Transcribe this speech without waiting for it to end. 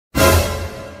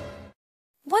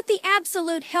What the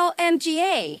absolute hell,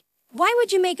 MGA? Why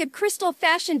would you make a crystal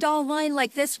fashion doll line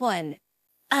like this one?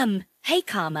 Hey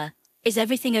Karma, is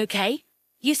everything okay?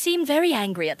 You seem very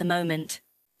angry at the moment.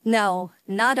 No,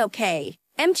 not okay.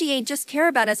 MGA just care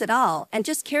about us at all and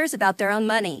just cares about their own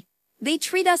money. They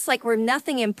treat us like we're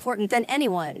nothing important than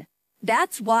anyone.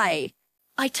 That's why.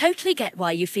 I totally get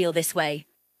why you feel this way.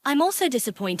 I'm also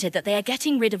disappointed that they are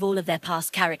getting rid of all of their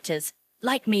past characters,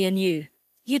 like me and you.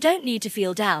 You don't need to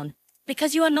feel down,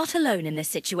 because you are not alone in this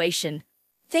situation.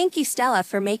 Thank you, Stella,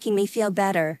 for making me feel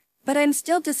better, but I'm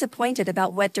still disappointed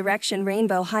about what direction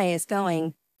Rainbow High is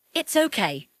going. It's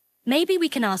okay. Maybe we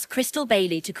can ask Crystal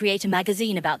Bailey to create a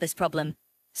magazine about this problem,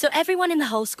 so everyone in the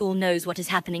whole school knows what is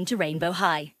happening to Rainbow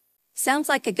High. Sounds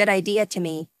like a good idea to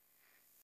me.